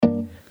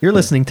You're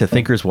listening to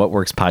Thinkers What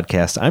Works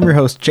podcast. I'm your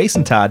host,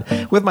 Jason Todd,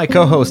 with my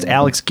co-host,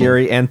 Alex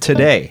Gary, and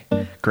today,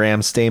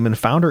 Graham Stayman,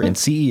 founder and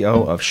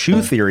CEO of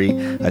Shoe Theory,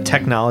 a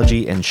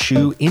technology and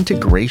shoe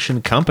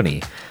integration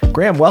company.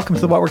 Graham, welcome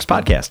to the What Works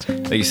podcast.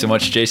 Thank you so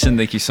much, Jason.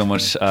 Thank you so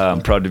much. I'm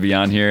proud to be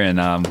on here,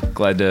 and I'm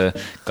glad to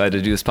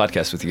do this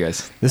podcast with you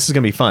guys. This is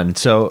going to be fun.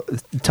 So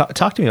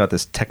talk to me about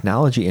this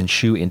technology and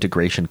shoe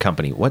integration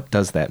company. What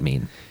does that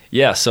mean?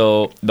 Yeah,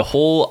 so the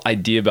whole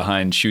idea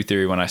behind Shoe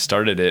Theory when I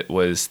started it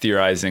was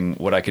theorizing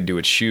what I could do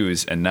with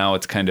shoes, and now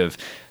it's kind of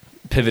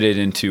pivoted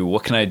into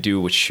what can I do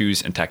with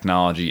shoes and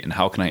technology, and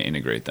how can I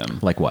integrate them?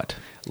 Like what?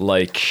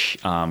 Like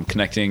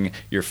connecting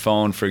your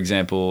phone, for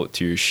example,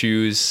 to your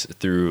shoes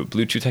through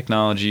Bluetooth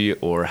technology,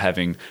 or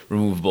having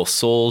removable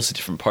soles,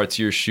 different parts of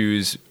your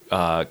shoes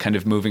kind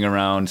of moving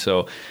around.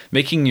 So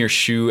making your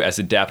shoe as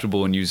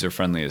adaptable and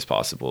user-friendly as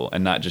possible,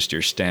 and not just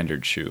your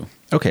standard shoe.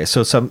 Okay,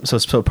 so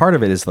part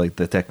of it is like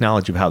the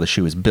technology of how the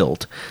shoe is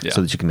built, Yeah.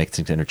 so that you can make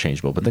things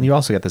interchangeable. But then you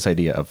also got this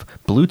idea of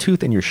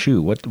Bluetooth in your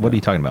shoe. What are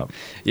you talking about?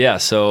 Yeah,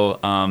 so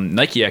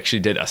Nike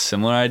actually did a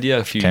similar idea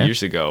a few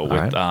years ago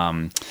with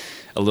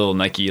a little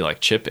Nike like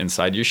chip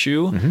inside your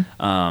shoe.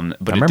 But I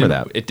remember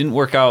that. It didn't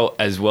work out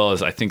as well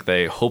as I think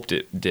they hoped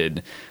it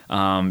did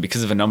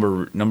because of a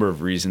number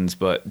of reasons.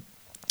 But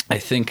I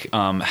think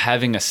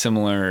having a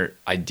similar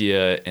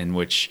idea in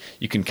which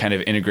you can kind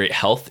of integrate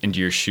health into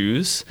your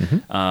shoes,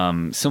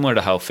 similar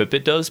to how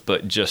Fitbit does,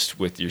 but just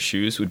with your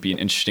shoes, would be an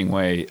interesting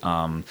way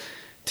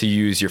to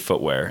use your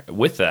footwear.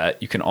 With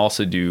that, you can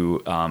also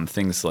do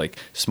things like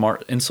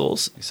smart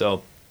insoles.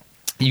 So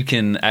you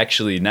can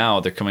actually, now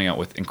they're coming out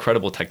with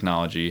incredible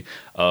technology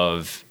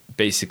of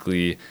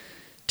basically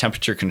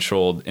temperature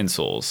controlled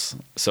insoles.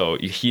 So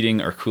you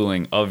heating or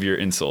cooling of your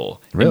insole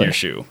in your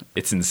shoe.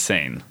 It's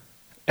insane.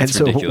 It's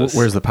ridiculous.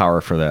 Where's the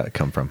power for that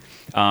come from?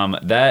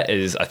 That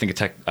is, I think,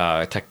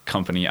 a tech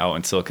company out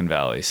in Silicon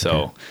Valley.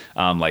 So,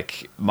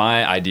 like,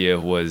 my idea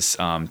was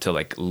to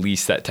like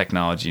lease that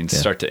technology and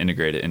start to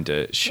integrate it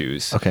into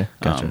shoes. Okay,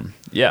 gotcha.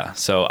 Yeah.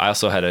 So I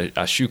also had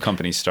a shoe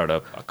company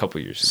startup a couple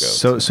years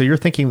ago. So you're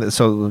thinking that.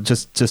 So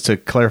just to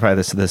clarify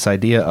this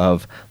idea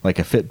of like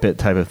a Fitbit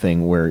type of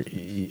thing where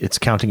it's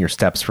counting your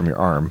steps from your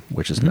arm,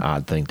 which is an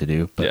odd thing to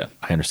do, but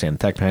I understand the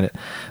tech behind it.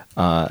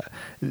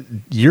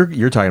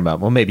 You're talking about,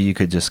 well, maybe you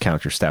could just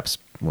count your steps,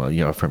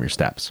 from your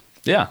steps.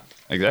 Yeah,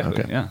 exactly.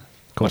 Okay. Yeah,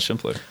 Cool. Much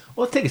simpler.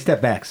 Well, let's take a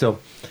step back. So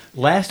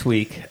last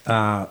week,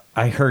 I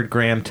heard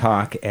Graham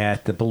talk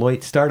at the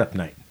Beloit Startup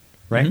Night,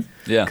 right?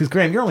 Yeah. Because,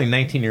 Graham, you're only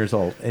 19 years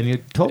old, and you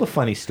told a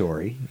funny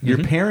story. Your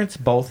parents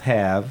both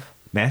have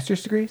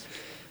master's degrees?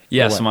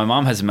 Yeah, Or what? so my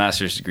mom has a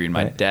master's degree and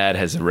my Right. dad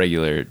has a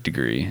regular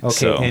degree. Okay,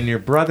 So and your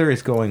brother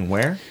is going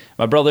where?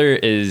 my brother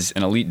is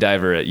an elite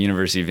diver at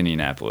University of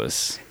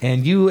Indianapolis.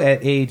 And you, at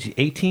age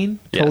 18,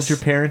 told Yes. your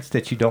parents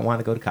that you don't want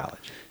to go to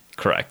college.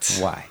 Correct.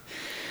 Why?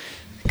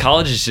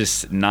 College is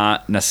just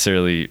not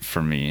necessarily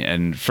for me,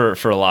 and for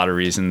a lot of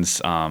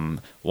reasons.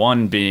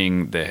 One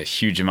being the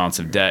huge amounts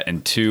of debt,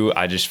 and two,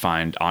 I just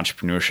find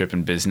entrepreneurship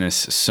and business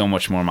so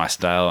much more my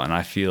style, and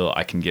I feel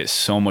I can get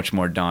so much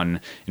more done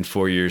in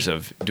 4 years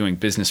of doing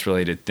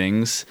business-related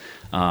things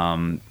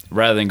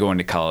rather than going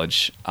to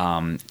college.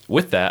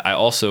 With that, I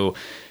also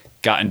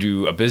got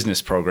into a business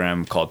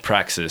program called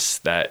Praxis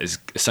that is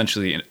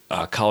essentially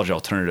a college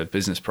alternative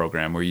business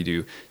program where you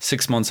do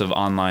 6 months of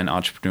online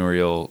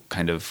entrepreneurial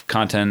kind of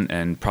content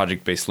and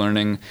project-based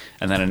learning,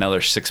 and then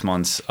another 6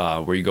 months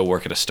where you go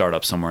work at a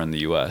startup somewhere in the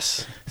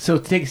U.S. So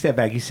to take a step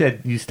back, you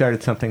said you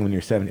started something when you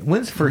were 17.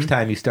 When's the first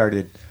time you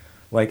started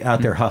like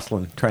out there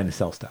hustling, trying to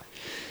sell stuff?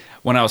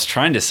 When I was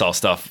trying to sell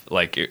stuff,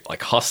 like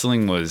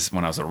hustling was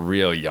when I was a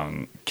real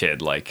young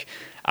kid. Like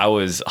I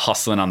was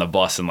hustling on the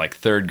bus in like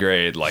third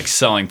grade, like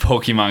selling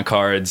Pokemon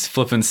cards,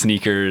 flipping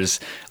sneakers,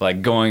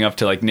 like going up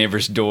to like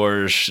neighbors'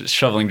 doors,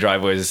 shoveling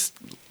driveways,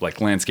 like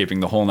landscaping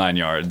the whole 9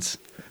 yards.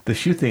 The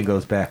shoe thing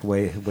goes back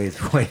ways.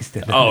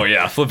 Oh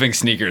yeah, flipping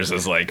sneakers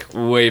was like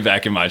way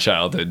back in my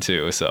childhood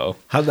too. So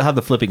How'd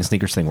the flipping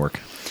sneakers thing work?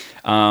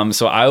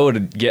 so I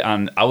would get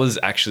on. I was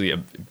actually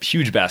a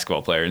huge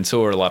basketball player, and so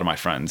were a lot of my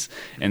friends.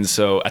 And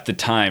so at the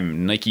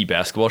time, Nike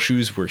basketball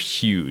shoes were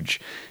huge.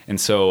 And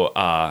so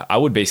I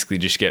would basically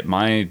just get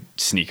my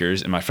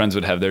sneakers, and my friends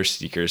would have their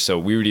sneakers. So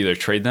we would either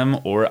trade them,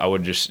 or I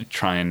would just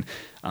try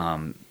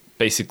and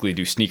basically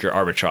do sneaker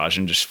arbitrage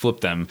and just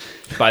flip them,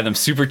 buy them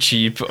super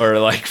cheap or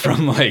like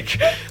from like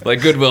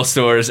Goodwill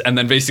stores, and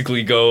then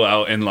basically go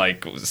out and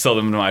like sell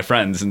them to my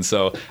friends. And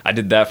so I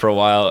did that for a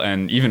while,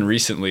 and even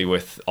recently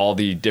with all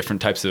the different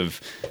types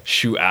of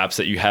shoe apps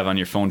that you have on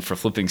your phone for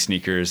flipping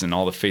sneakers and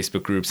all the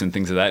Facebook groups and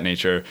things of that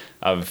nature,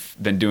 I've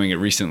been doing it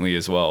recently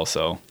as well.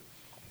 So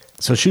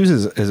shoes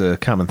is a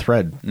common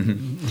thread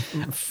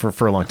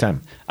for a long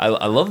time. I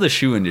love the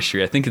shoe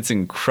industry. I think it's an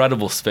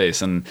incredible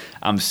space, and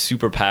I'm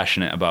super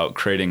passionate about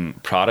creating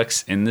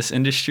products in this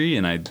industry,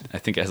 and I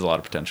think it has a lot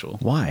of potential.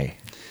 Why?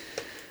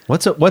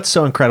 What's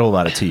so incredible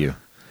about it to you?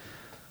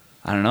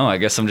 I don't know. I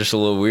guess I'm just a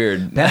little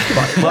weird.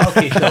 Basketball. Well,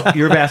 okay, so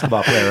you're a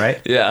basketball player,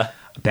 right? Yeah,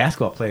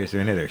 Basketball players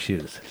are into their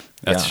shoes.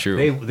 that's Yeah. true.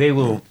 They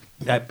will,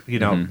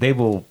 they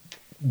will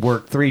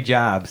work 3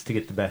 jobs to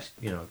get the best,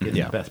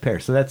 the best pair.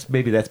 So that's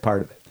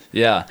part of it.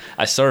 Yeah,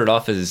 I started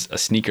off as a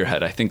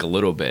sneakerhead, I think, a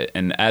little bit.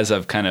 And as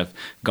I've kind of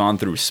gone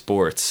through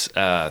sports,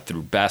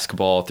 through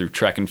basketball, through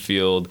track and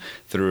field,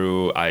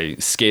 I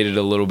skated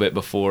a little bit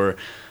before,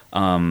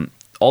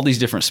 all these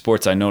different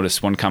sports, I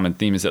noticed one common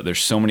theme is that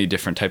there's so many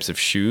different types of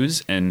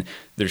shoes, and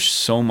there's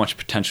so much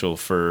potential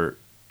for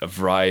a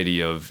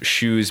variety of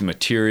shoes,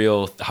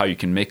 material, how you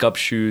can make up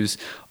shoes,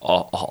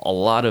 a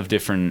lot of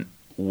different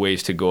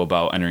ways to go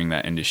about entering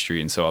that industry.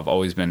 And so I've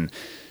always been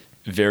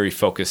very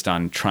focused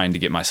on trying to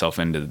get myself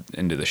into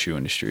the shoe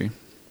industry.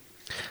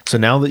 So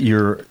now that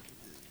you're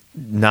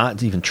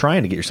not even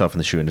trying to get yourself in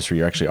the shoe industry,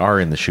 you actually are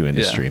in the shoe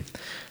industry.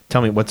 Yeah.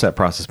 Tell me, what's that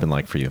process been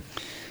like for you?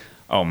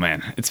 Oh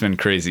man, it's been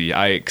crazy.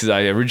 Because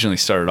I originally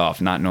started off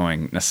not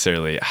knowing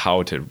necessarily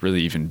how to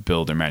really even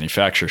build or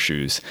manufacture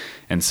shoes.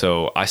 And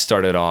so I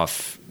started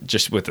off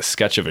just with a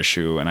sketch of a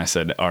shoe, and I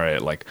said, all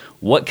right, like,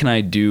 what can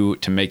I do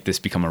to make this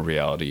become a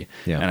reality?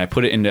 Yeah. And I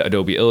put it into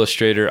Adobe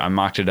Illustrator. I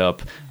mocked it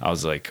up. I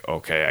was like,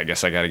 okay, I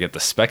guess I got to get the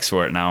specs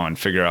for it now and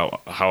figure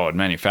out how I'd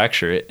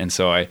manufacture it. And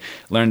so I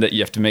learned that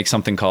you have to make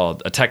something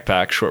called a tech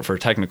pack, short for a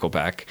technical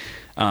pack,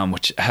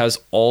 which has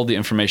all the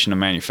information a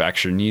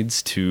manufacturer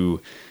needs to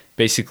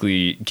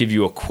basically give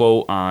you a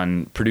quote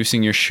on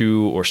producing your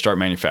shoe or start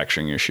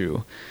manufacturing your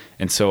shoe.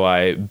 And so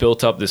I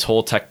built up this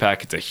whole tech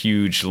pack. It's a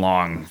huge,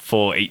 long,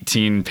 full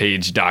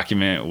 18-page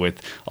document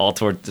with all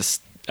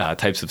sorts of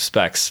types of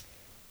specs.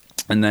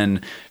 And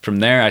then from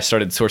there, I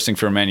started sourcing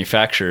for a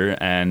manufacturer,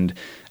 and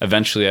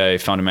eventually I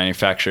found a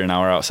manufacturer an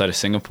hour outside of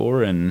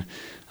Singapore and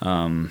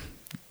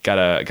got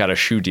a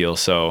shoe deal.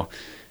 So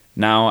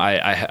now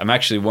I'm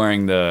actually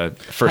wearing the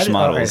first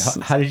models.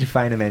 How did you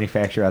find a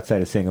manufacturer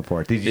outside of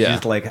Singapore? Did you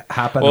just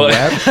hop on the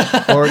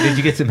web, or did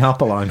you get some help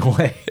along the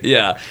way?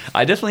 Yeah,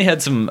 I definitely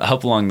had some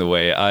help along the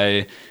way.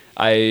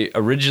 I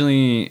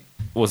originally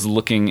was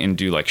looking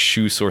into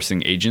shoe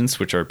sourcing agents,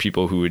 which are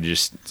people who would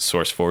just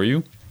source for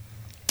you.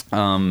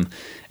 And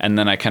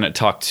then I kind of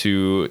talked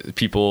to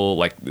people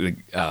like the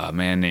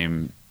man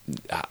named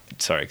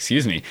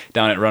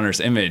down at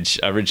Runner's Image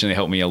originally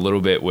helped me a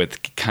little bit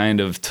with kind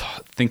of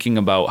thinking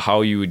about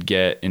how you would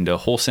get into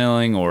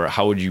wholesaling or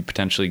how would you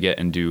potentially get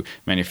into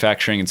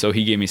manufacturing. And so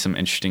he gave me some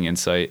interesting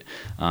insight,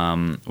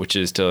 which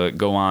is to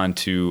go on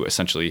to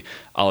essentially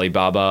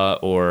Alibaba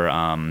or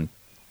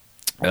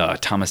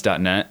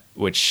Thomas.net,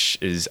 which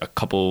is a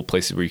couple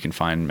places where you can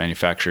find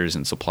manufacturers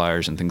and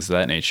suppliers and things of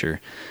that nature.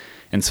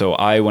 And so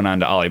I went on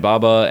to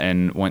Alibaba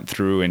and went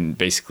through and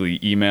basically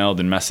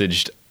emailed and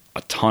messaged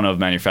a ton of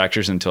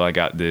manufacturers until I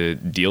got the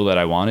deal that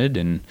I wanted,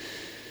 and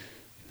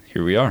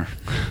here we are.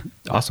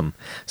 Awesome.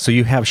 So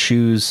you have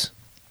shoes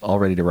all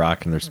ready to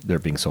rock, and they're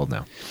being sold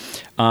now.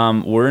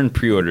 We're in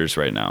pre-orders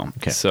right now.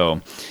 Okay.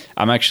 So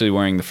I'm actually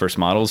wearing the first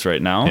models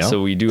right now. Yeah.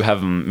 So we do have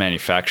them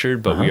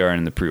manufactured, but we are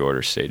in the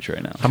pre-order stage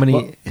right now. How many?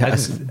 Well, I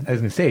was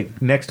going to say,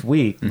 next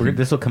week,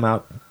 this will come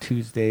out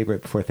Tuesday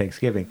right before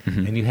Thanksgiving,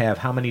 and you have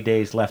how many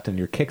days left on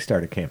your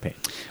Kickstarter campaign?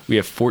 We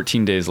have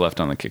 14 days left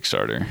on the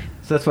Kickstarter.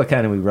 So that's what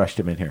kind of we rushed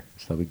them in here,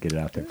 so we get it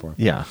out there for them.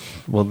 Yeah.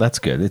 Well, that's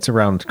good. It's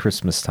around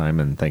Christmas time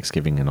and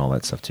Thanksgiving and all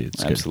that stuff too.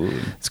 It's Absolutely.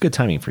 Good. It's good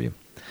timing for you.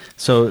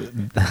 So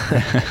the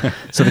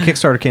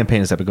Kickstarter campaign,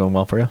 has that been going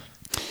well for you?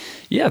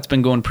 Yeah, it's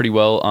been going pretty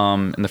well.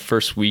 In the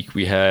first week,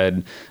 we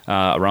had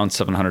around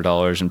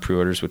 $700 in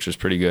pre-orders, which was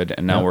pretty good.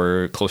 And now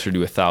we're closer to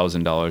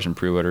 $1,000 in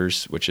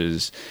pre-orders, which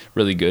is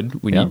really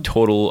good. We need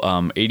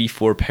total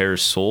 84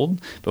 pairs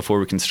sold before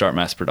we can start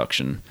mass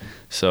production.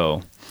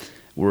 So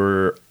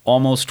we're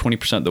almost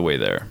 20% of the way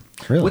there.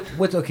 Really?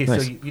 Okay,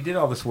 nice. So you did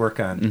all this work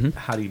on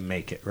how do you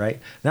make it,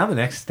 right? Now the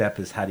next step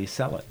is how do you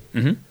sell it?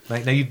 Mm-hmm.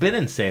 Right? Now you've been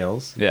in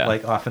sales,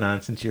 off and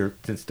on since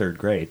third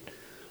grade.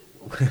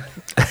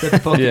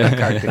 That Pokemon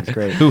card thing's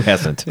great. Who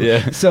hasn't?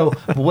 Yeah. So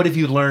what have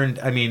you learned?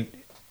 I mean,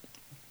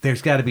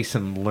 there's got to be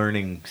some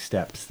learning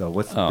steps, though.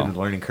 What's been the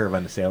learning curve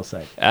on the sales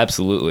side?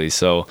 Absolutely.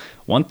 So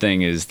one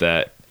thing is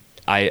that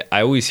I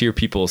always hear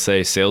people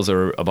say sales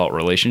are about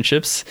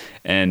relationships,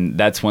 and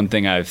that's one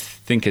thing I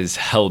think has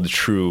held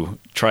true,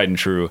 tried and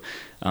true,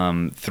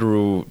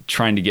 through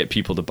trying to get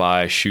people to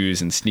buy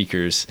shoes and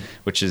sneakers,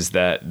 which is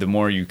that the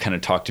more you kind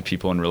of talk to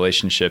people in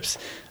relationships,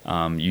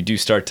 you do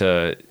start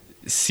to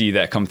see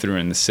that come through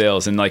in the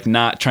sales, and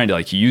not trying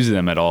to use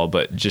them at all,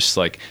 but just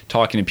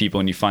talking to people,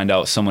 and you find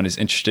out someone is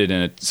interested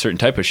in a certain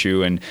type of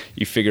shoe, and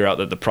you figure out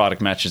that the product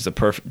matches the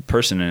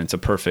person, and it's a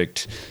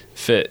perfect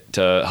fit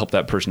to help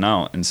that person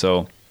out. And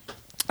so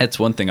that's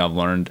one thing I've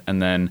learned.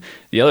 And then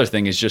the other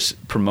thing is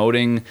just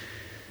promoting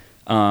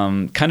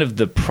kind of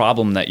the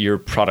problem that your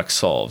product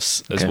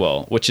solves as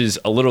well, which is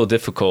a little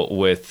difficult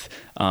with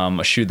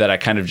a shoe that I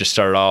kind of just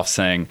started off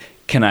saying,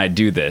 can I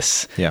do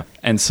this? Yeah.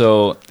 And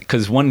so,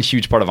 because one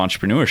huge part of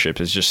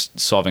entrepreneurship is just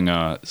solving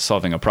a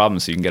problem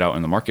so you can get out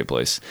in the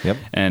marketplace. Yep.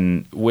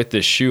 And with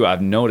this shoe,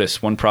 I've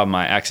noticed one problem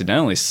I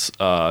accidentally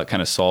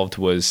kind of solved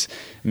was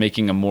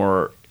making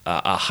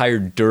a higher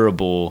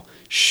durable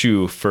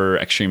shoe for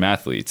extreme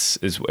athletes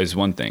is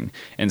one thing.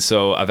 And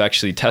so I've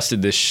actually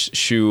tested this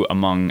shoe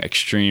among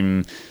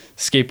extreme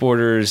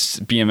skateboarders,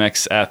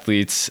 BMX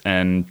athletes,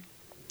 and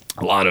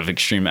a lot of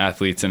extreme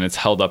athletes, and it's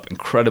held up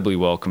incredibly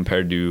well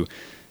compared to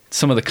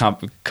some of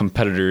the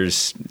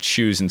competitors'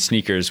 shoes and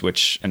sneakers,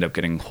 which end up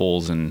getting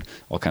holes and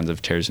all kinds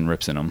of tears and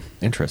rips in them.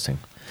 Interesting.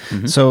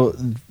 So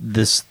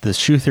this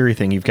shoe theory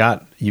thing, you've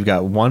got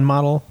one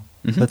model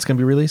that's going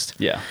to be released,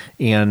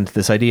 and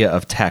this idea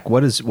of tech.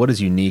 What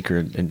is unique or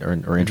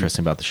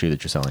interesting about the shoe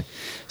that you're selling?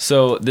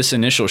 So this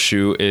initial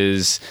shoe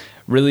is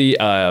really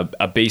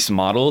a base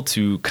model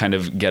to kind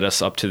of get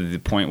us up to the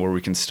point where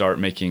we can start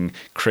making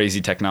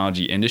crazy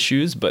technology into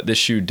shoes. But this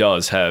shoe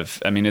does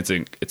have, I mean, it's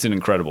an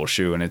incredible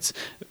shoe, and it's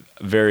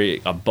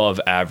very above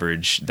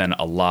average than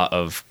a lot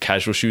of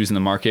casual shoes in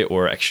the market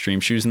or extreme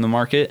shoes in the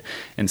market.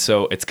 And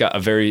so it's got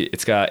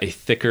a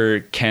thicker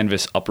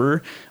canvas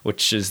upper,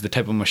 which is the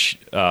type of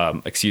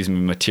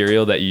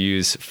material that you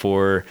use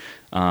for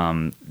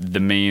the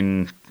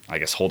main, I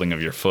guess, holding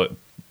of your foot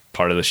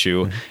part of the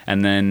shoe.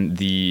 And then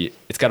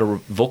it's got a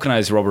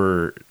vulcanized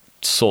rubber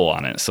sole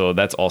on it, so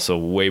that's also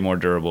way more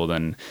durable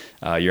than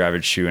your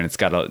average shoe, and it's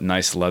got a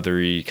nice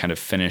leathery kind of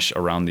finish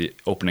around the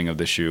opening of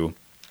the shoe,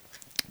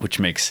 which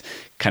makes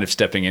kind of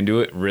stepping into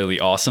it really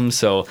awesome.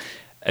 So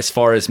as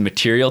far as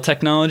material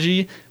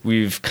technology,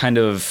 we've kind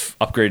of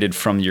upgraded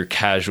from your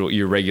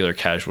regular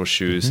casual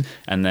shoes,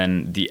 and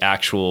then the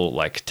actual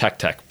like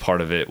tech part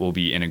of it will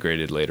be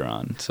integrated later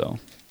on. So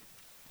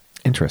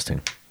interesting.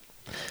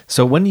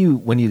 So when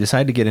you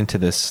decide to get into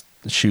this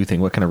shoe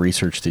thing, what kind of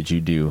research did you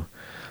do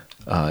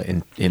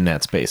in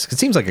that space? 'Cause it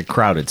seems like a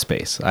crowded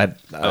space. But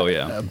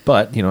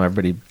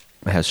everybody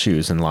has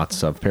shoes and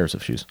lots of pairs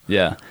of shoes.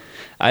 Yeah.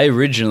 I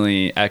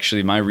originally,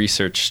 my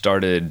research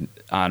started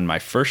on my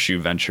first shoe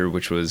venture,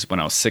 which was when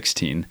I was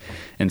 16.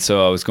 And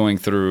so I was going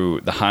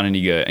through the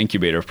Hananiga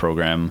incubator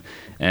program,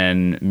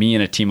 and me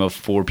and a team of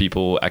 4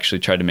 people actually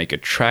tried to make a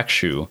track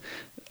shoe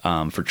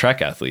for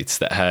track athletes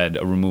that had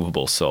a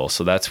removable sole.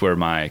 So that's where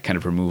my kind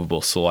of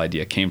removable sole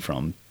idea came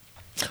from.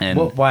 And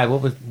why?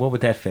 What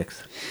would that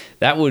fix?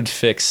 That would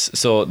fix.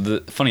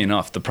 So funny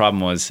enough, the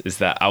problem is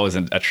that I was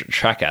a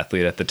track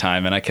athlete at the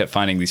time, and I kept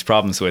finding these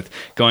problems with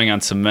going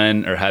on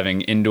cement or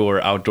having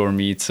indoor, outdoor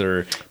meets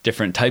or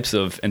different types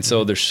of. And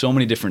so there's so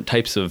many different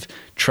types of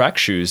track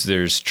shoes.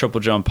 There's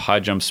triple jump, high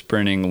jump,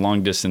 sprinting,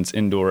 long distance,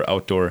 indoor,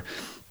 outdoor.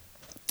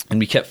 And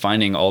we kept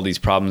finding all these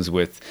problems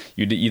with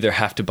you'd either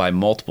have to buy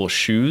multiple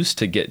shoes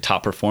to get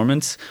top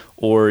performance,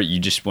 or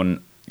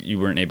you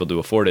weren't able to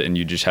afford it and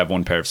you just have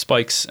one pair of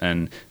spikes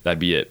and that'd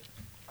be it.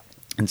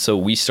 And so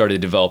we started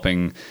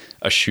developing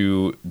a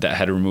shoe that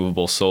had a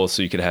removable sole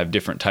so you could have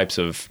different types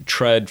of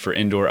tread for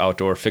indoor,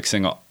 outdoor,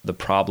 fixing the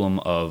problem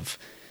of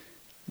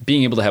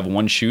being able to have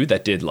one shoe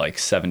that did like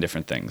 7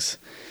 different things.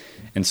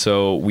 And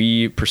so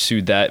we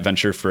pursued that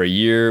venture for a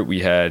year.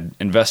 We had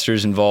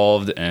investors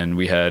involved, and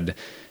we had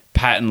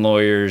patent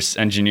lawyers,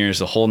 engineers,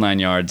 the whole 9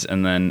 yards.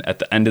 And then at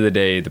the end of the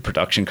day, the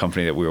production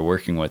company that we were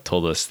working with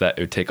told us that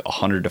it would take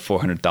 $100,000 to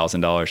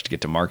 $400,000 to get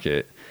to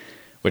market,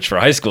 which for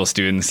high school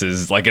students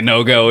is like a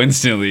no-go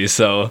instantly.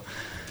 So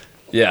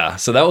yeah,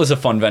 so that was a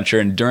fun venture.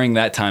 And during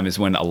that time is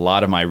when a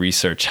lot of my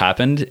research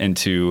happened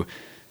into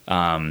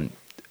the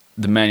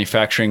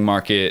manufacturing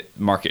market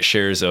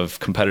shares of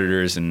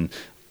competitors and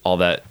all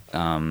that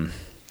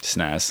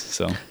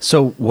snaz.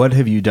 So what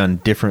have you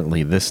done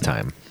differently this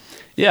time?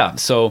 Yeah,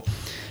 so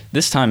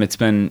this time it's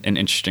been an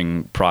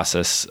interesting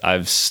process.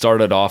 I've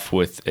started off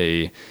with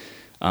a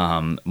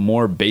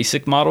more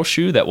basic model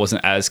shoe that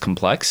wasn't as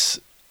complex,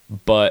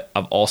 but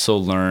I've also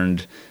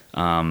learned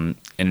an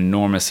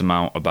enormous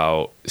amount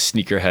about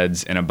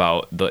sneakerheads and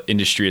about the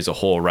industry as a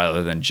whole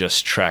rather than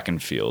just track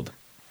and field.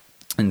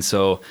 And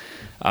so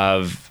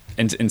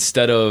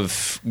instead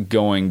of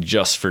going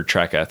just for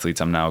track athletes,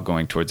 I'm now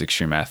going towards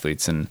extreme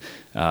athletes and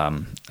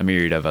a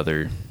myriad of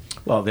other...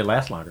 Well, they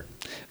last longer.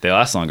 They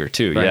last longer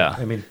too, right. Yeah.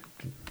 I mean,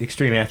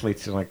 extreme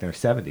athletes are like in their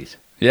 70s.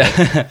 Yeah.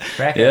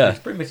 Track athletes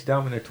pretty much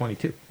done when they're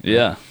 22.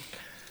 Yeah.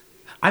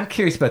 I'm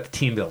curious about the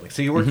team building.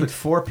 So you worked with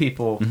 4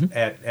 people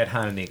at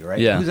Hananiga, right?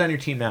 Yeah. Who's on your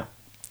team now?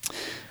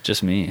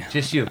 Just me.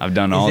 Just you. I've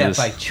done all this. Is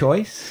that by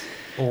choice?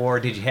 Or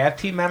did you have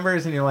team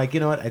members and you're like,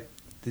 you know what, it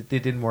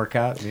didn't work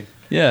out?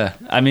 Yeah.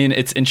 I mean,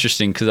 it's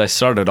interesting because I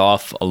started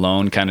off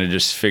alone, kind of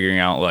just figuring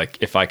out like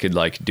if I could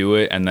like do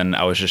it. And then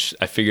I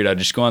figured I'd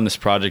just go on this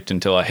project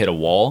until I hit a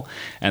wall.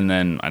 And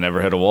then I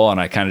never hit a wall,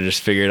 and I kind of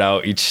just figured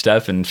out each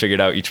step and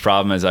figured out each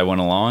problem as I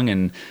went along.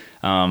 And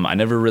I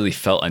never really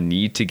felt a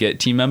need to get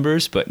team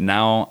members, but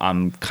now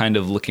I'm kind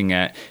of looking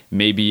at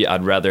maybe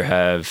I'd rather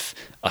have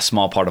a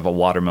small part of a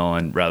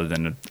watermelon rather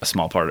than a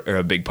small part or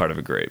a big part of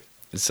a grape.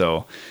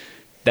 So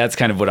that's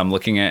kind of what I'm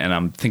looking at, and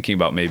I'm thinking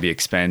about maybe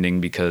expanding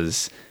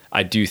because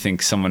I do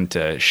think someone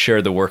to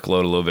share the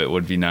workload a little bit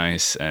would be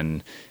nice,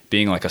 and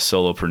being like a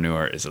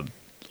solopreneur is a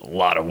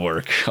lot of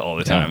work all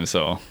the time.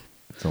 So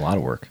it's a lot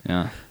of work.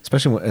 Yeah.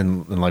 Especially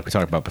and like we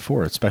talked about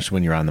before, especially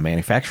when you're on the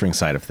manufacturing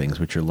side of things,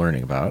 which you're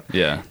learning about.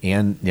 Yeah.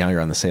 And now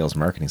you're on the sales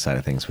marketing side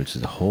of things, which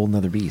is a whole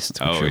nother beast,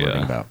 which you're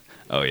learning about.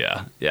 Oh,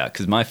 yeah. Yeah.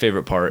 Because my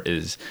favorite part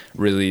is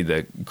really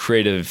the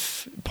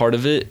creative part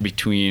of it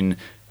between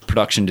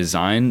production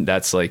design,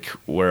 that's like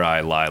where I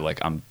lie. Like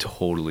I'm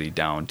totally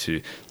down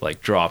to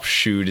like drop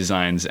shoe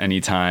designs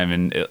anytime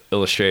in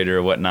Illustrator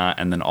or whatnot,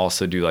 and then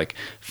also do like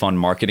fun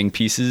marketing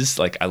pieces.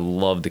 Like I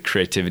love the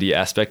creativity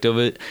aspect of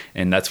it,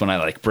 and that's when I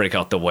like break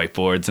out the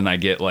whiteboards and I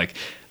get like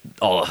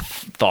all the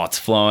thoughts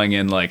flowing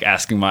and like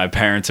asking my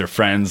parents or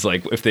friends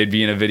like if they'd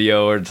be in a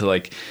video or to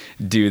like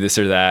do this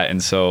or that.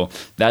 And so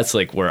that's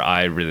like where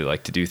I really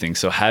like to do things.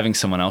 So having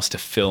someone else to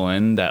fill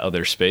in that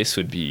other space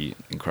would be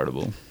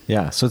incredible.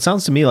 Yeah. So it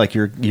sounds to me like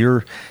your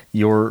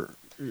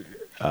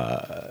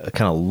kind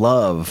of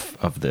love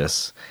of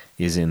this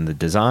is in the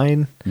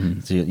design.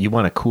 Mm-hmm. So you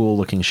want a cool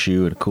looking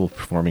shoe and a cool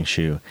performing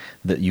shoe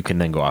that you can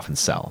then go off and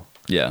sell.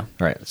 Yeah.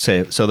 All right.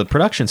 So the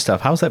production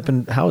stuff, how has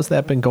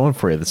that been going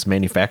for you? This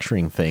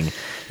manufacturing thing,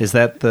 is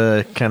that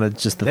the kind of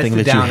just the thing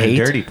that you hate? That's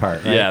the dirty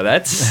part, right? Yeah,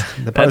 that's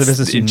the part of the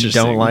business you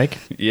don't like.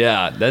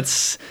 Yeah,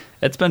 it's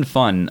been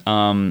fun.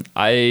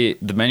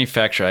 The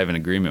manufacturer I have an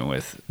agreement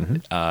with,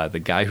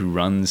 the guy who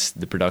runs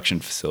the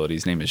production facility,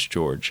 his name is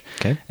George.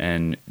 Okay.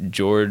 And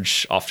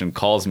George often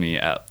calls me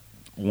at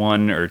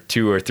 1 or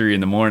 2 or 3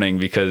 in the morning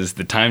because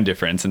the time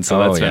difference, and so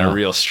that's been a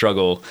real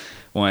struggle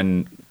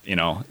when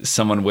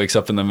someone wakes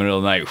up in the middle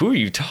of the night. Who are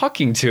you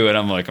talking to? And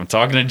I'm like, I'm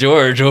talking to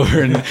George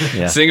over in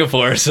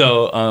Singapore.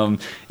 So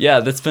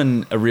that's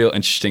been a real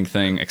interesting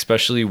thing,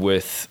 especially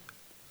with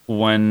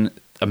when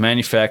a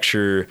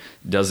manufacturer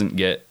doesn't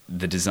get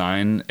the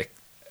design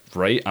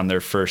right on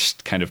their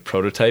first kind of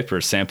prototype or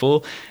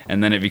sample,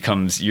 and then it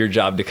becomes your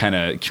job to kind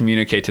of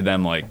communicate to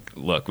them like,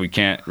 look, we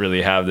can't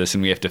really have this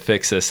and we have to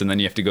fix this, and then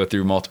you have to go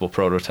through multiple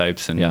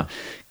prototypes and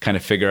kind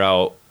of figure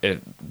out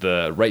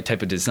the right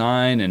type of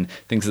design and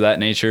things of that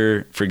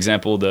nature. For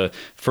example, the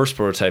first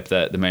prototype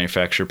that the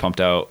manufacturer pumped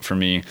out for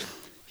me,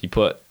 he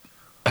put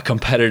a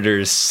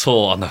competitor's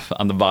sole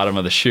on the bottom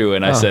of the shoe,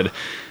 and I said,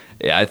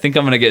 yeah, I think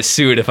I'm going to get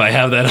sued if I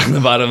have that on the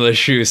bottom of the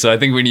shoe. So I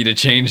think we need to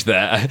change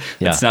that.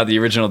 It's not the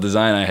original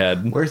design I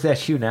had. Where's that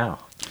shoe now?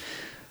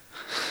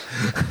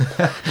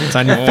 It's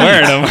on your feet.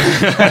 Wearing them.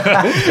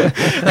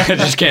 I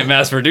just can't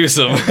mass produce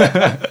them.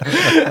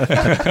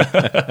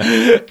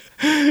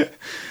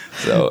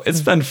 So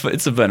it's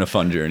been a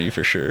fun journey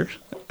for sure.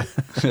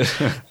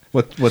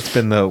 What's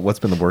been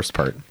the worst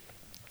part?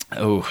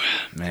 Oh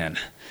man.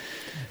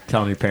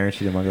 Telling your parents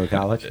you didn't want to go to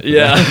college?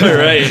 Yeah,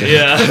 right.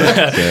 Yeah.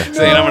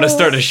 Saying I'm going to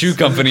start a shoe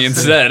company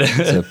instead.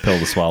 It's a pill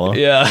to swallow.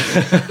 Yeah.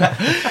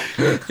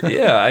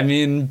 Yeah. I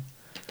mean,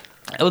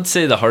 I would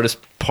say the hardest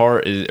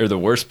part or the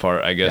worst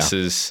part, I guess,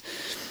 is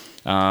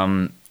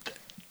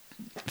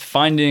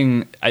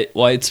finding.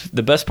 It's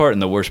the best part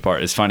and the worst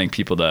part is finding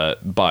people to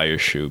buy your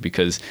shoe,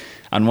 because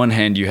on one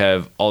hand, you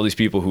have all these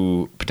people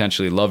who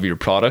potentially love your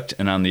product,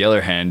 and on the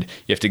other hand,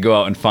 you have to go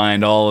out and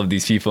find all of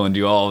these people and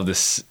do all of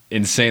this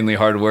insanely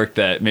hard work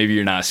that maybe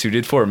you're not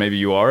suited for, or maybe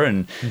you are,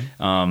 and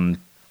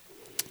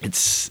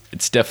it's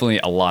definitely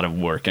a lot of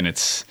work. And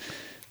it's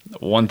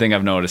one thing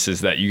I've noticed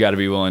is that you got to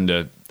be willing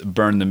to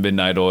burn the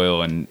midnight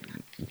oil and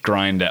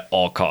grind at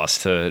all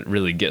costs to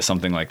really get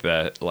something like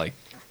that, like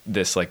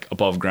this, like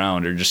above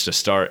ground, or just to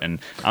start. And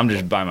I'm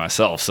just by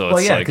myself, so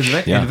it's because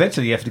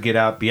eventually you have to get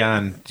out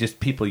beyond just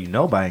people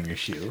buying your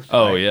shoes.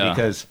 Oh, right? yeah,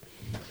 because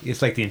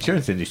it's like the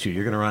insurance industry.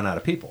 You're going to run out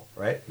of people,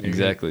 right?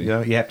 Exactly. You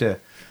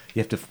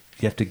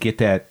have to get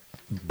that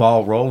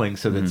ball rolling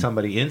so that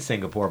somebody in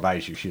Singapore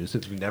buys your shoes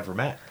that we've never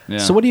met. Yeah.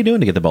 So what are you doing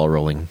to get the ball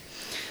rolling?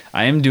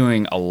 I am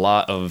doing a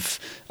lot of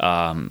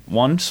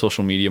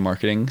social media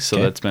marketing. So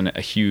that's been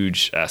a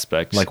huge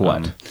aspect. Like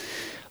what?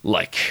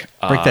 Break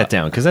that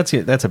down, because that's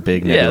a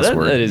big nebulous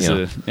word. That is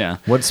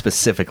What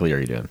specifically are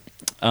you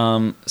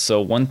doing?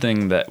 So one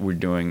thing that we're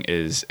doing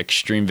is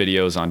extreme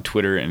videos on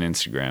Twitter and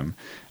Instagram.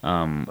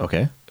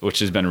 Which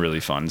has been really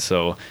fun.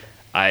 So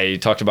I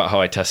talked about how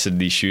I tested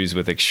these shoes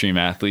with extreme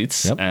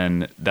athletes,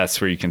 and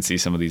that's where you can see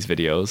some of these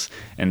videos.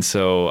 And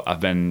so I've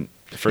been...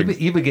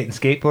 You've been getting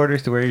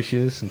skateboarders to wear your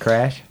shoes and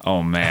crash?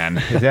 Oh, man.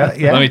 Let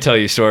me tell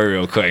you a story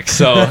real quick.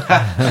 So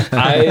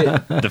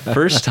the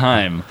first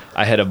time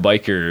I had a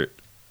biker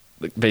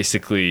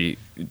basically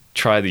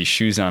try these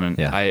shoes on, and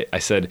I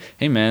said,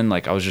 hey, man,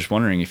 like I was just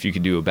wondering if you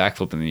could do a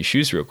backflip in these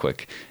shoes real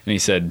quick. And he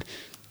said...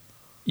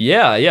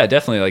 Yeah,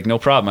 definitely. Like, no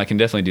problem. I can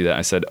definitely do that.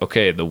 I said,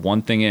 okay, the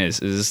one thing is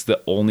this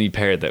the only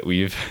pair that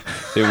we've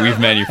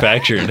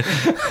manufactured.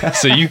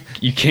 So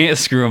you can't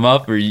screw them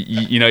up, or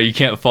you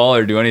can't fall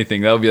or do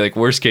anything. That would be like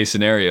worst case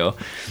scenario.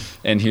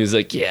 And he was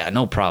like, yeah,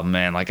 no problem,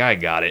 man. Like, I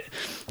got it.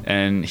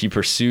 And he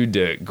pursued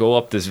to go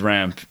up this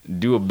ramp,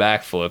 do a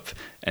backflip,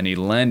 and he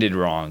landed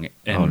wrong.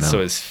 And so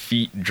his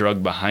feet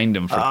drug behind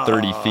him for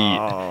 30 feet.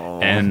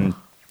 And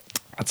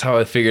that's how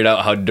I figured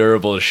out how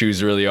durable the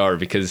shoes really are,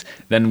 because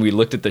then we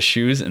looked at the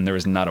shoes and there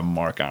was not a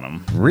mark on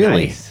them.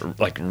 Really? Nice.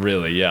 Like,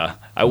 really, yeah.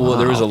 There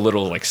was a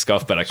little like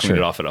scuff, but I cleaned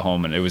it off at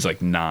home, and it was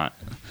like not.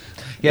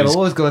 Yeah, but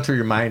what was going through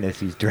your mind as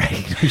he's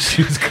dragging your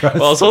shoes across?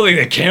 Well, I was holding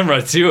the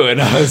camera too,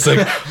 and I was like,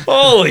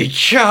 "Holy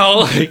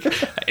cow!" Like,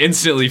 I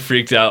instantly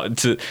freaked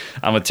out.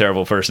 I'm a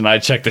terrible person. I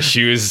checked the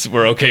shoes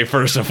were okay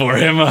first before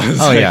him.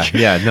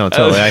 Yeah, no,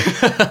 totally.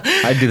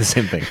 I'd do the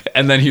same thing.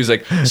 And then he was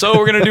like, "So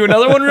we're gonna do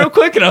another one real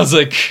quick," and I was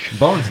like,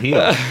 "Bones heal,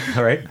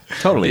 all right?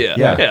 Totally.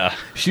 Yeah.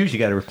 Shoes you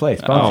got to replace.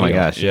 Bones heal. My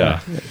gosh, yeah.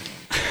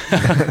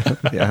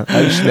 Yeah,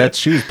 that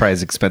shoe's probably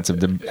as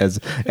expensive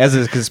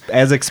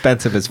as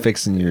expensive as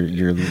fixing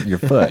your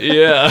foot.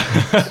 Yeah.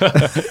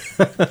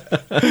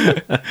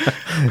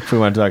 If we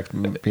want to talk,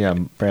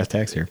 brass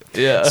tacks here.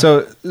 Yeah.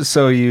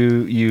 So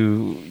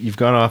you've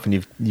gone off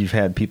and you've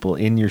had people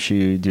in your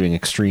shoe doing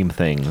extreme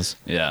things.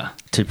 Yeah.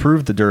 To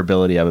prove the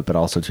durability of it, but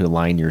also to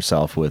align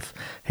yourself with,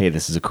 hey,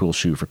 this is a cool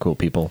shoe for cool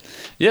people.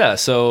 Yeah.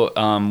 So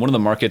one of the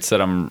markets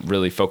that I'm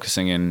really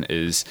focusing in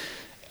is.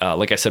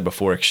 Like I said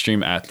before,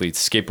 extreme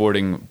athletes,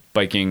 skateboarding,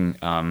 biking,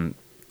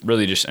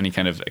 really just any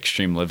kind of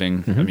extreme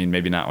living. I mean,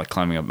 maybe not like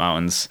climbing up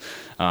mountains.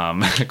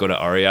 Go to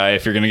REI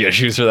if you're going to get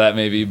shoes for that,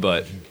 maybe.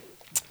 But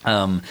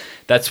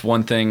that's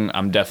one thing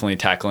I'm definitely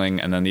tackling.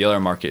 And then the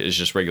other market is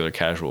just regular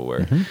casual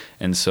wear.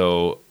 And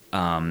so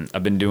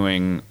I've been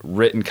doing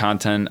written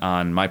content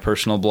on my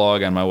personal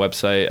blog, on my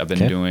website. I've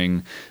been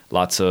doing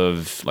lots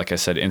of, like I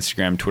said,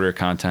 Instagram, Twitter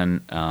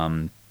content.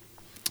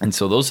 And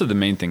so those are the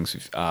main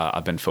things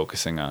I've been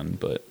focusing on,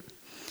 but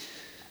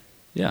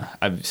yeah,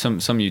 I've some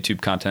YouTube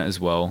content as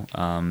well.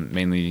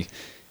 Mainly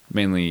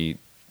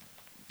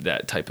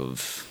that type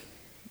of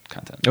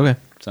content. Okay,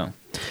 so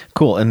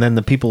cool. And then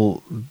the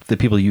people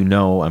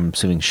I'm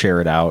assuming share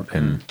it out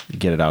and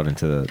get it out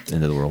into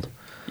the world.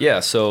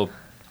 Yeah. So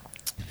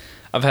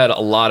I've had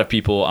a lot of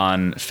people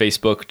on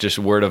Facebook, just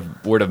word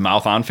of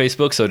mouth on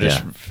Facebook. So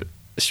just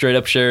straight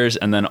up shares,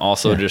 and then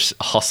also just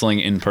hustling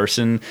in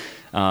person.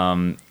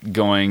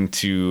 Going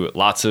to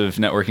lots of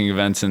networking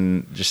events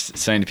and just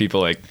saying to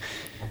people like,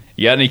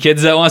 you got any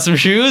kids that want some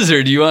shoes,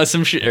 or do you want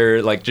some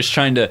or like just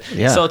trying to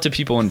sell it to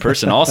people in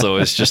person also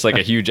is just like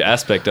a huge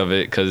aspect of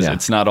it because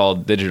it's not all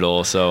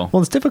digital. So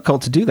well, it's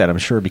difficult to do that, I'm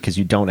sure, because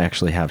you don't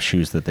actually have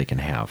shoes that they can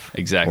have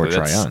exactly or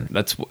try on.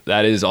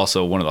 That is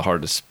also one of the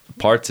hardest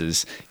parts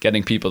is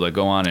getting people to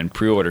go on and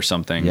pre-order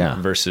something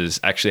versus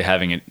actually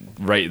having it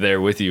right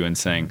there with you and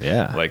saying,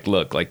 like,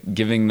 look, like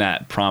giving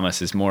that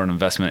promise is more an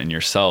investment in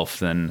yourself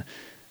than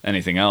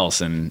anything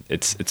else. And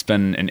it's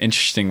been an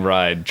interesting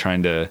ride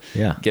trying to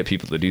get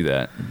people to do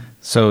that.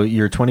 So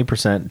you're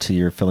 20% to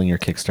you're filling your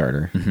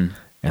Kickstarter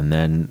and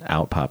then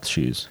out pops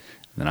shoes.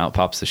 Then out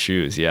pops the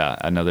shoes. Yeah.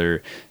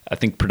 I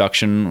think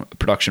production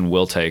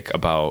will take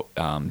about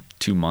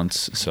 2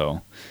 months.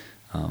 So,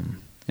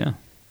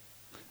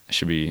 It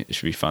should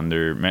be fun.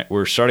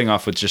 We're starting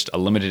off with just a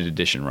limited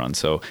edition run,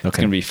 so it's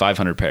going to be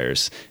 500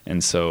 pairs,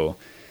 and so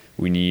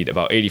we need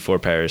about 84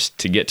 pairs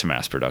to get to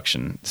mass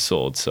production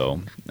sold.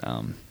 So, I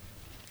don't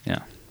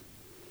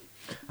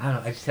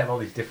know. I just have all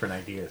these different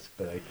ideas,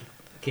 but I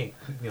can't.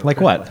 Like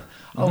what?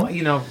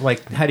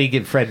 Like how do you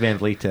get Fred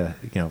VanVleet to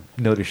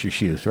notice your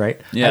shoes, right?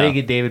 Yeah. How do you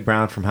get David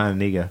Brown from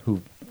Hononegah,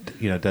 who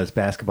does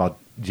basketball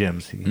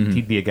gyms?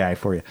 He'd be a guy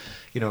for you.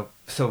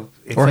 So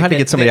it's or how to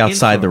get somebody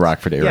outside the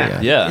Rockford area.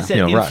 Yeah. It's an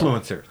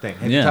influencer thing.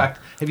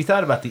 Have you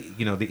thought about the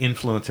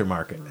influencer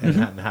market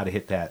and how to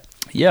hit that?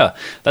 Yeah,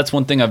 that's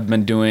one thing I've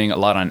been doing a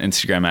lot on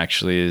Instagram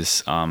actually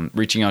is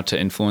reaching out to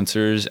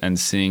influencers and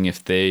seeing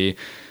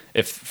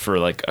if for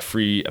like a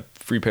free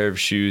pair of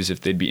shoes,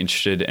 if they'd be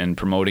interested in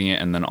promoting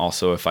it, and then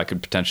also if I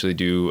could potentially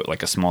do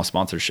like a small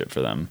sponsorship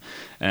for them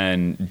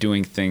and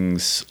doing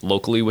things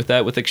locally with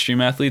that with extreme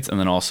athletes, and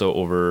then also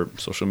over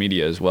social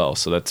media as well.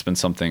 So that's been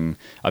something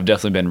I've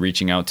definitely been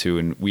reaching out to,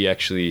 and we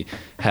actually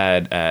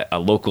had at a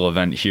local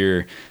event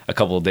here a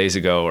couple of days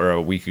ago or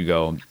a week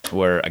ago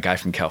where a guy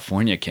from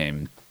California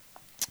came.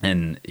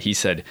 And he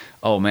said,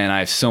 oh, man, I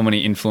have so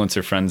many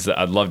influencer friends that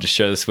I'd love to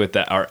share this with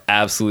that are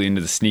absolutely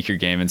into the sneaker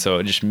game. And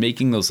so just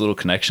making those little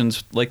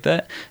connections like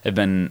that have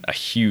been a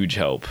huge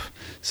help.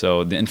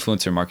 So the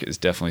influencer market is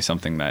definitely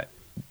something that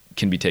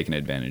can be taken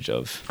advantage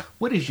of.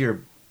 Do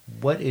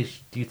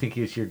you think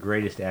is your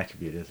greatest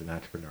attribute as an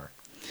entrepreneur?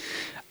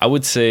 I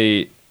would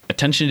say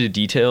attention to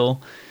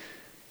detail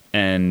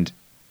and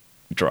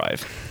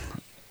drive.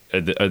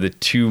 Are the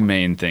two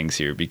main things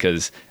here,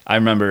 because I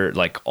remember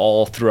like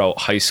all throughout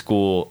high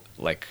school,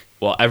 like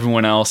while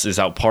everyone else is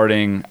out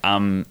partying,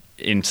 I'm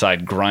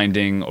inside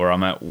grinding, or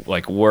I'm at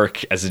like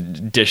work as a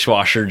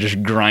dishwasher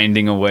just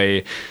grinding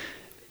away.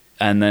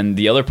 And then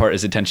the other part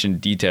is attention to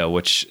detail,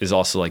 which is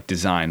also like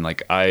design.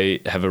 Like I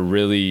have a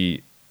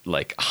really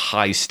like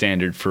high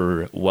standard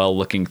for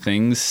well-looking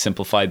things,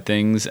 simplified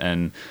things,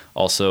 and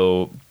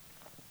also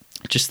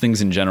just things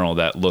in general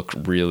that look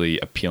really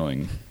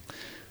appealing.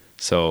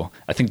 So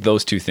I think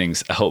those two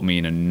things help me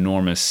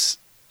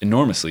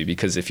enormously,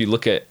 because if you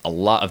look at a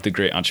lot of the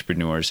great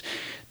entrepreneurs,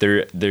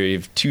 they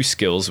have two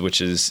skills, which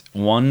is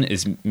one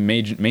is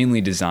mainly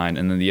design,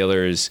 and then the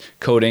other is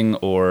coding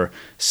or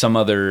some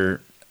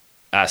other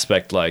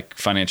aspect like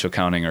financial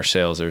accounting or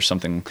sales or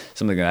something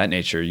of that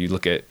nature. You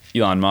look at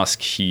Elon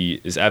Musk, he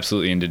is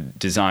absolutely into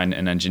design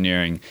and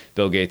engineering.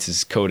 Bill Gates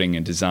is coding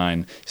and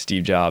design.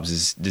 Steve Jobs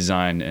is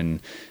design and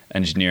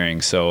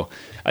engineering. So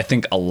I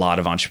think a lot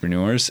of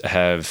entrepreneurs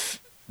have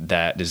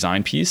that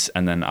design piece,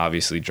 and then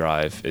obviously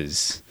drive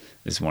is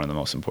one of the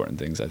most important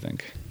things, I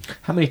think.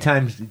 How many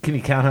times, can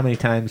you count how many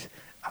times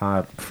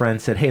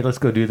friends said, hey, let's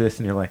go do this,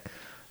 and you're like,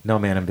 no,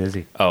 man, I'm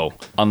busy? Oh,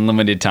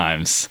 unlimited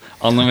times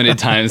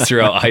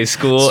throughout high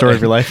school. Story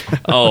of your life.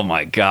 Oh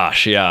my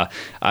gosh, yeah.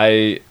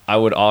 I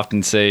would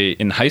often say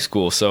in high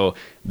school, so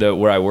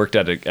where I worked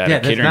at a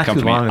catering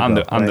company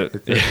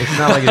it's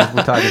not like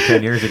we're talking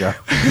 10 years ago.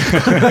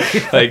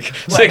 like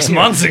 6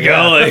 months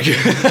ago,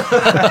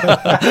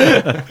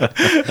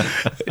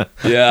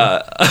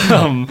 yeah,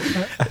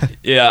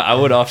 I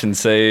would often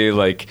say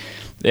like,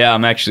 yeah,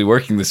 I'm actually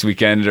working this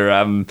weekend, or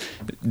I'm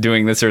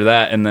doing this or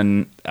that. And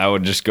then I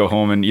would just go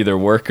home and either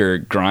work or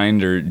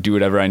grind or do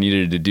whatever I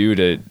needed to do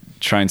to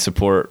try and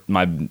support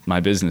my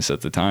business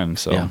at the time.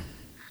 So,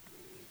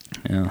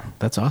 yeah.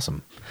 That's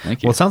awesome.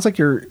 Thank you. Well, it sounds like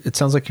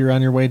you're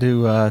on your way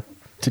to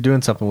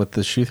doing something with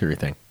the shoe theory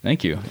thing.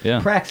 Thank you.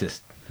 Yeah.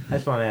 Praxis. I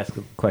just want to ask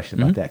a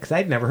question about that, because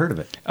I'd never heard of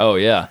it. Oh,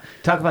 yeah.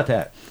 Talk about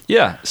that.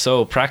 Yeah.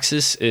 So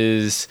Praxis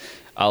is...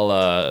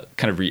 I'll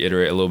kind of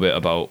reiterate a little bit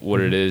about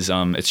what it is.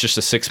 It's just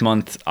a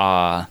 6-month,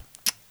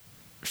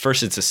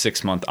 first it's a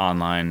 6-month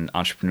online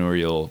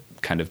entrepreneurial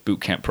kind of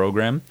boot camp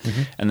program.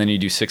 And then you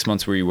do 6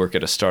 months where you work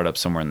at a startup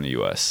somewhere in the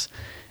US.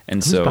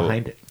 And Who's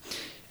behind it?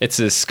 It's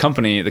this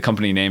company, the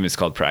company name is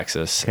called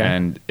Praxis. Okay.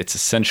 And it's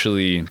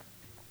essentially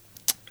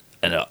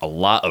a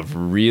lot of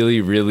really,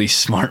 really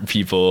smart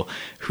people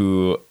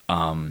who,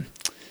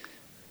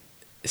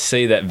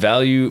 say that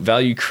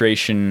value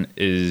creation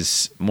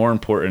is more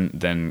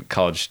important than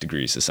college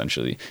degrees,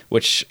 essentially,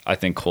 which I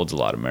think holds a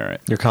lot of merit.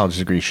 Your college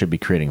degree should be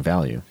creating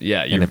value.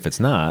 Yeah. And if it's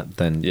not,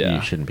 then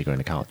you shouldn't be going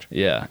to college.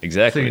 Yeah,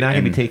 exactly. So you're not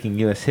going to be taking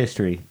U.S.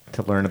 history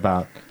to learn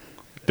about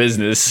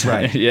business.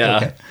 Right. Yeah.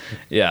 Okay.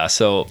 Yeah.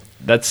 So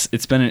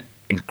it's been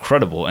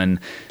incredible.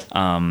 And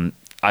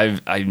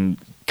I'm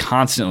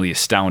constantly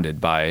astounded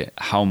by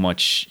how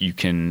much you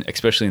can,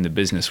 especially in the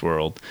business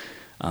world,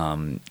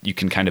 you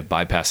can kind of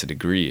bypass a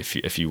degree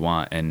if you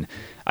want. And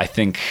I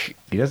think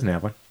he doesn't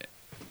have one.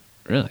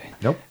 Really?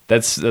 Nope.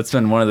 That's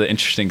been one of the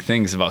interesting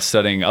things about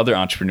studying other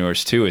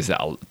entrepreneurs too, is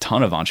that a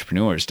ton of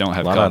entrepreneurs don't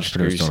have college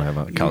degrees. Don't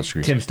have college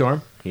degrees. Tim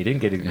Storm, he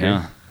didn't get a degree.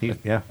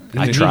 Yeah.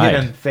 I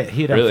tried.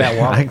 He had a fat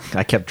wall.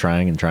 I kept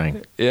trying and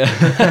trying. Yeah.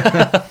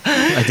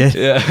 I did.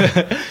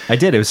 Yeah. I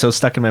did. It was so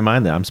stuck in my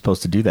mind that I'm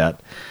supposed to do that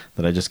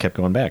I just kept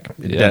going back.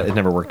 It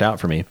never worked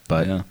out for me,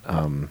 but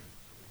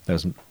that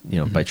was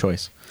by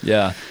choice.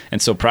 Yeah.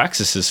 And so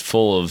Praxis is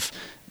full of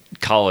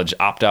college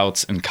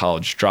opt-outs and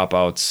college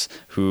dropouts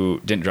who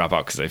didn't drop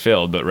out because they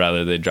failed, but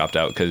rather they dropped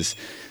out because...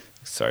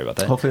 Sorry about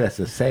that. Hopefully that's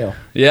a sale.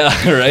 Yeah,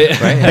 right?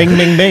 Bing,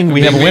 bing, bing.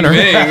 We have a winner.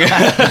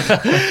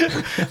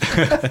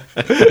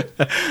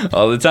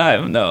 All the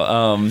time.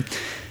 No.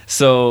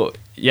 So...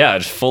 yeah,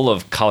 it's full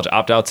of college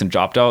opt-outs and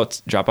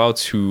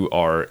dropouts who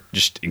are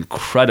just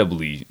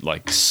incredibly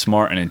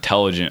smart and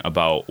intelligent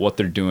about what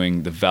they're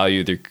doing, the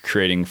value they're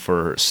creating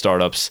for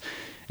startups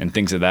and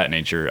things of that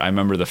nature. I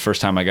remember the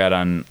first time I got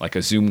on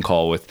a Zoom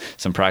call with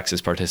some Praxis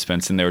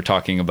participants, and they were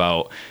talking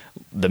about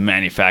the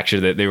manufacturer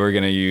that they were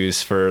going to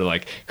use for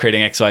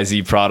creating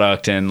XYZ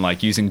product and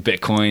using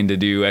Bitcoin to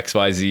do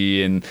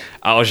XYZ. And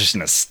I was just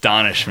in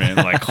astonishment,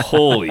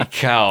 holy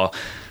cow.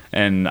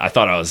 And I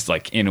thought I was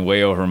in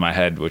way over my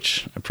head,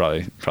 which I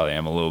probably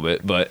am a little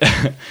bit. But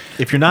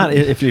if you're not a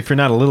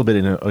little bit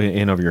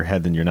in over your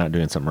head, then you're not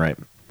doing something right.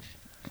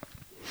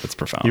 That's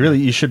profound.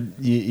 You should.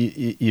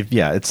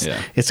 It's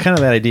kind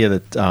of that idea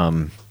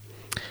that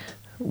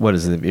what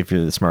is it? If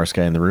you're the smartest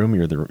guy in the room,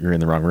 you're in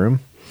the wrong room,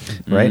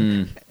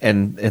 right?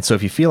 And so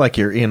if you feel like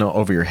you're in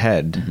over your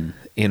head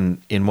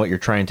in what you're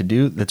trying to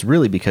do, that's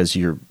really because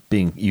you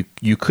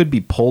could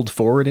be pulled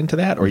forward into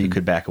that, or you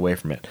could back away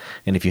from it.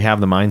 And if you have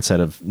the mindset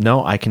of,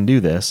 no, I can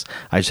do this,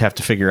 I just have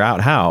to figure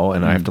out how,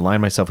 and I have to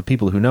align myself with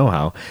people who know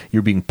how,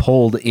 you're being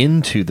pulled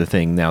into the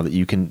thing now that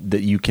you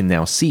can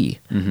now see,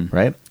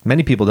 right?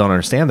 Many people don't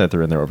understand that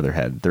they're in there over their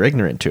head. They're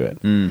ignorant to it,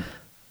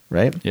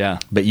 right? Yeah.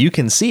 But you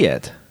can see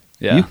it.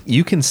 Yeah.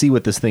 You can see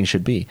what this thing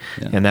should be,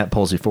 and that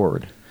pulls you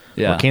forward.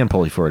 Yeah. Or can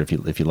pull you forward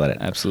if you let it.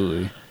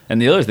 Absolutely. And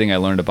the other thing I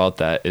learned about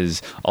that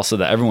is also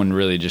that everyone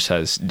really just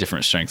has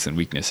different strengths and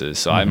weaknesses.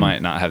 So I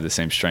might not have the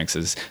same strengths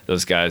as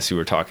those guys who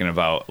were talking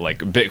about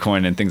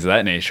Bitcoin and things of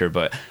that nature,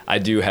 but I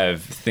do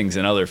have things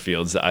in other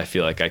fields that I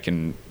feel like I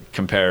can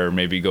compare,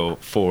 maybe go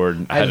forward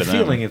ahead of them. I have a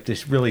feeling if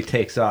this really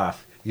takes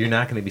off, you're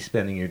not going to be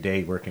spending your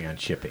day working on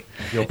shipping.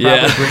 You'll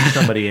probably bring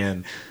somebody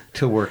in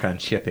to work on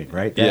shipping,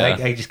 right? Yeah.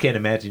 I just can't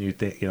imagine you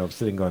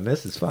sitting going,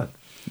 this is fun.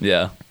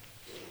 Yeah.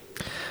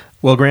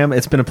 Well, Graham,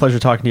 it's been a pleasure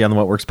talking to you on the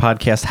What Works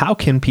podcast. How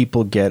can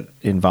people get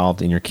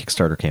involved in your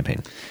Kickstarter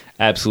campaign?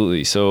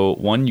 Absolutely. So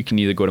one, you can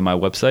either go to my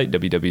website,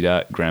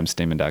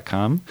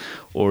 www.grahamstamen.com,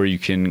 or you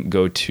can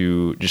go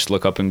to, just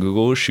look up in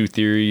Google, Shoe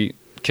Theory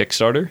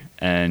Kickstarter,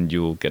 and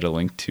you'll get a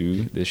link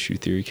to the Shoe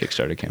Theory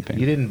Kickstarter campaign.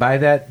 You didn't buy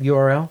that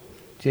URL,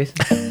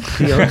 Jason?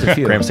 He owns a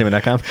few.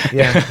 GrahamStamen.com?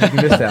 Yeah,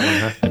 you missed that one,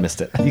 huh? I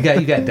missed it. You got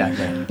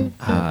 .net.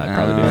 I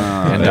probably do.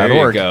 And there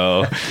 .org. you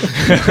go.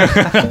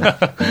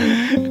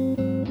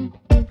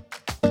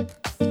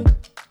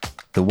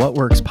 The What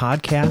Works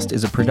podcast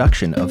is a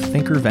production of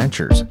Thinker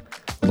Ventures.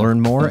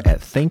 Learn more at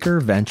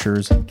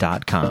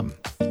thinkerventures.com.